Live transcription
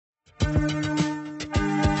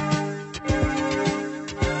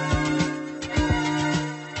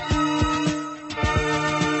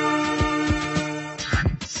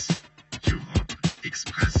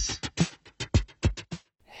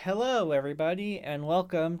Hello everybody and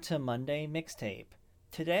welcome to Monday Mixtape.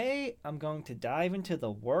 Today I'm going to dive into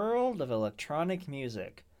the world of electronic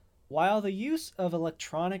music. While the use of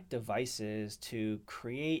electronic devices to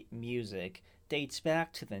create music dates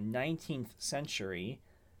back to the 19th century,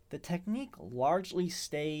 the technique largely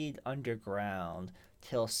stayed underground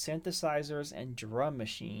till synthesizers and drum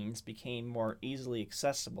machines became more easily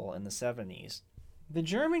accessible in the 70s. The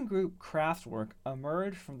German group Kraftwerk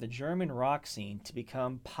emerged from the German rock scene to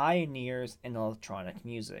become pioneers in electronic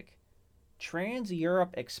music.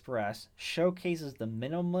 Trans-Europe Express showcases the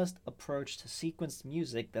minimalist approach to sequenced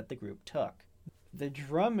music that the group took. The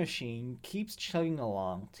drum machine keeps chugging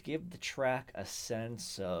along to give the track a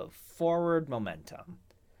sense of forward momentum.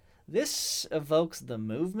 This evokes the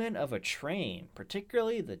movement of a train,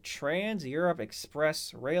 particularly the Trans-Europe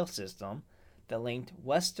Express rail system that linked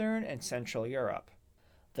Western and Central Europe.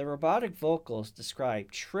 The robotic vocals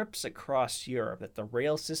describe trips across Europe that the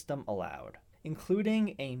rail system allowed,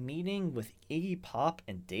 including a meeting with Iggy Pop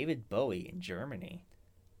and David Bowie in Germany.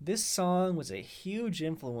 This song was a huge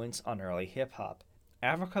influence on early hip-hop.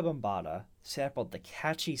 Afrika Bambaataa sampled the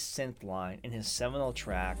catchy synth line in his seminal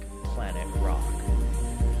track, Planet Rock.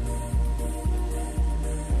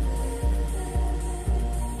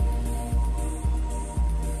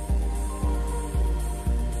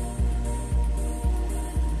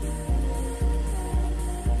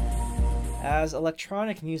 As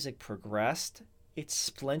electronic music progressed, it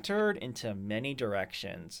splintered into many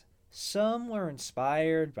directions. Some were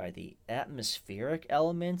inspired by the atmospheric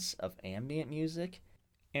elements of ambient music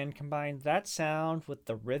and combined that sound with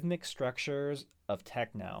the rhythmic structures of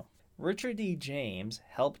techno. Richard D. James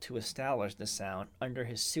helped to establish the sound under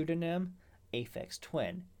his pseudonym Aphex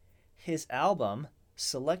Twin. His album,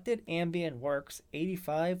 Selected Ambient Works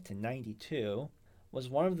 85 to 92, was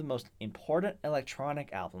one of the most important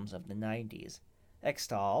electronic albums of the 90s.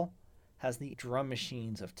 Extal has the drum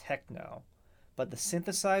machines of techno, but the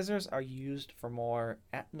synthesizers are used for more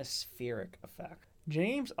atmospheric effect.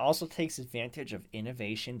 James also takes advantage of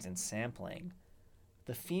innovations in sampling.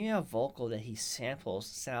 The female vocal that he samples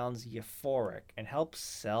sounds euphoric and helps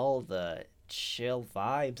sell the chill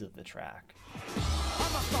vibes of the track. I'm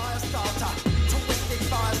a fire starter, twisted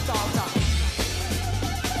fire starter.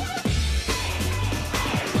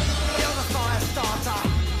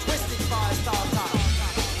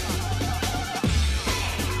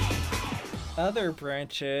 Other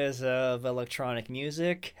branches of electronic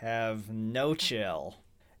music have no chill.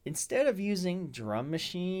 Instead of using drum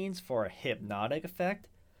machines for a hypnotic effect,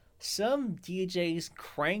 some DJs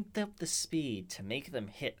cranked up the speed to make them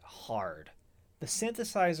hit hard. The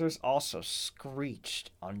synthesizers also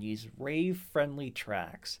screeched on these rave-friendly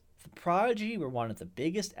tracks. The Prodigy were one of the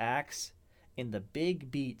biggest acts in the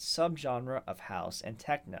big beat subgenre of house and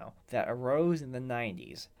techno that arose in the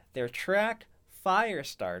 90s. Their track,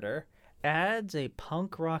 Firestarter, adds a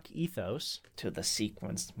punk rock ethos to the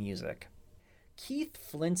sequenced music. Keith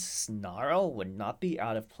Flint's snarl would not be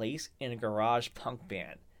out of place in a garage punk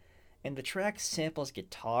band, and the track samples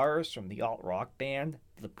guitars from the alt-rock band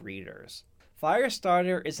The Breeders.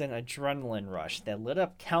 Firestarter is an adrenaline rush that lit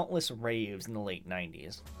up countless raves in the late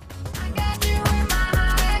 90s.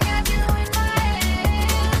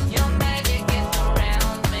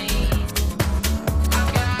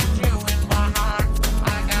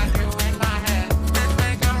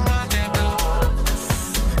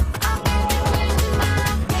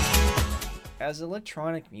 As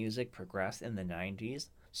electronic music progressed in the 90s,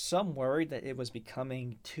 some worried that it was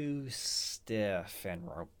becoming too stiff and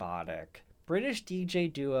robotic. British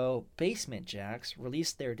DJ duo Basement Jaxx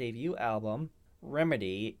released their debut album,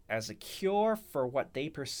 Remedy, as a cure for what they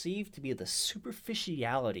perceived to be the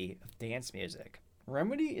superficiality of dance music.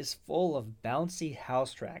 Remedy is full of bouncy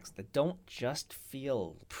house tracks that don't just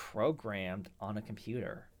feel programmed on a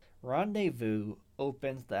computer. Rendezvous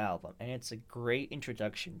opens the album, and it's a great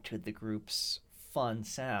introduction to the group's fun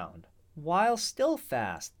sound. While still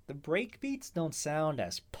fast, the breakbeats don't sound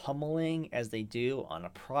as pummeling as they do on a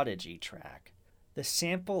Prodigy track. The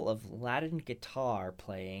sample of Latin guitar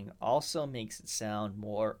playing also makes it sound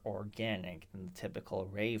more organic than the typical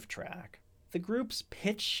rave track. The group's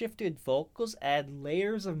pitch-shifted vocals add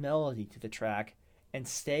layers of melody to the track and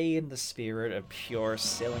stay in the spirit of pure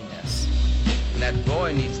silliness. That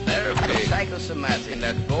boy needs therapy. Psychosomatic.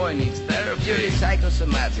 That boy needs therapy. Purely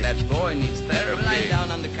psychosomatic. That boy needs therapy. Lying down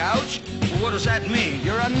on the couch. Well, what does that mean?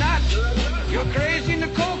 You're a nut. You're crazy in the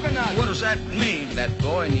coconut. What does that mean? That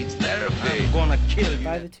boy needs therapy. I'm gonna kill you.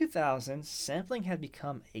 By the 2000s, sampling had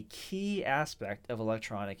become a key aspect of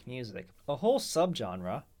electronic music. A whole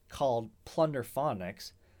subgenre, called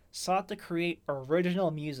plunderphonics, sought to create original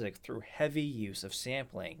music through heavy use of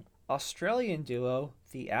sampling. Australian duo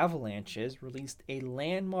The Avalanches released a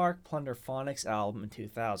landmark plunderphonics album in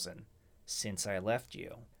 2000, Since I Left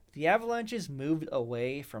You. The Avalanches moved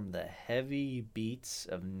away from the heavy beats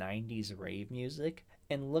of 90s rave music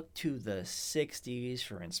and looked to the 60s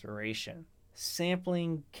for inspiration.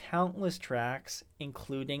 Sampling countless tracks,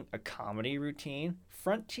 including a comedy routine,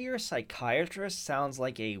 Frontier Psychiatrist sounds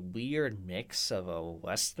like a weird mix of a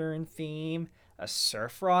Western theme, a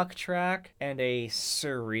surf rock track, and a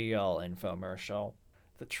surreal infomercial.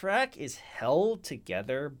 The track is held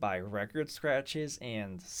together by record scratches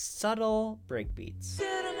and subtle breakbeats.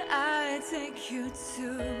 Didn't I take you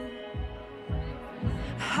to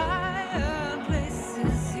higher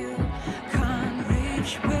places you can't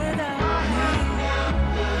reach without me?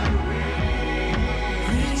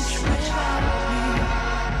 Reach without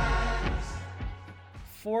me.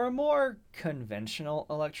 For a more conventional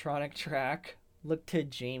electronic track, look to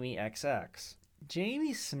Jamie XX.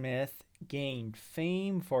 Jamie Smith gained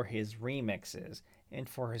fame for his remixes and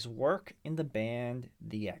for his work in the band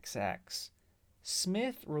The XX.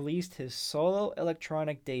 Smith released his solo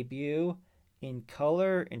electronic debut In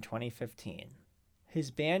Color in 2015. His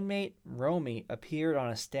bandmate Romy appeared on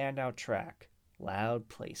a standout track, Loud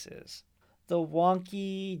Places. The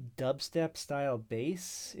wonky dubstep-style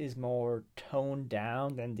bass is more toned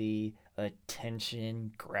down than the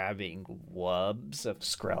attention-grabbing wubs of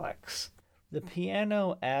Skrillex. The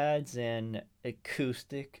piano adds an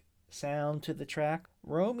acoustic sound to the track.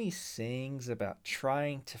 Romy sings about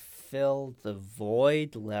trying to fill the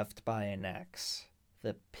void left by an ex.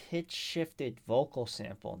 The pitch-shifted vocal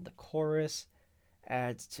sample in the chorus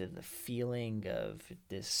adds to the feeling of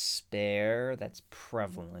despair that's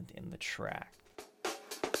prevalent in the track.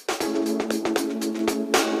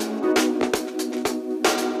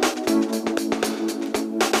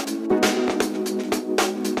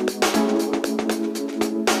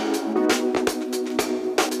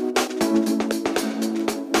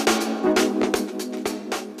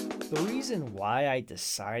 The reason why I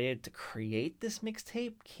decided to create this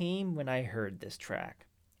mixtape came when I heard this track.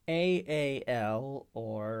 AAL,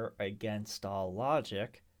 or Against All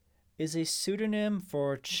Logic, is a pseudonym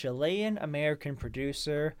for Chilean-American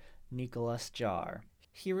producer Nicolas Jar.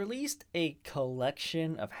 He released a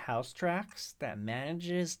collection of house tracks that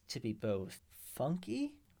manages to be both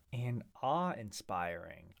funky and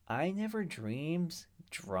awe-inspiring. I Never Dreamed's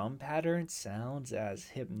drum pattern sounds as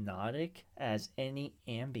hypnotic as any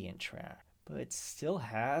ambient track, but it still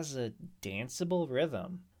has a danceable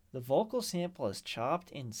rhythm. The vocal sample is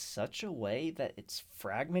chopped in such a way that its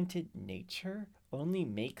fragmented nature only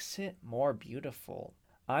makes it more beautiful.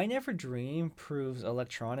 I Never Dreamed proves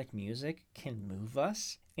electronic music can move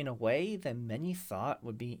us in a way that many thought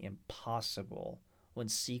would be impossible when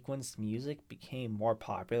sequenced music became more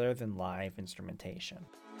popular than live instrumentation.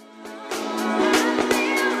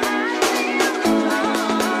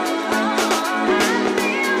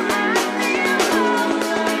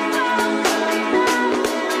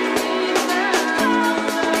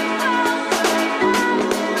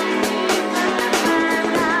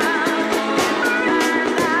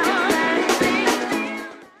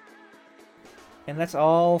 And that's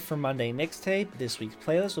all for Monday Mixtape. This week's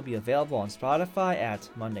playlist will be available on Spotify at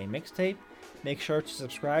Monday Mixtape. Make sure to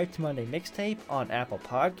subscribe to Monday Mixtape on Apple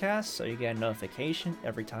Podcasts so you get a notification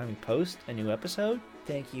every time we post a new episode.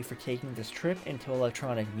 Thank you for taking this trip into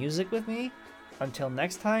electronic music with me. Until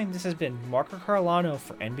next time, this has been Marco Carlano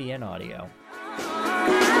for NBN Audio.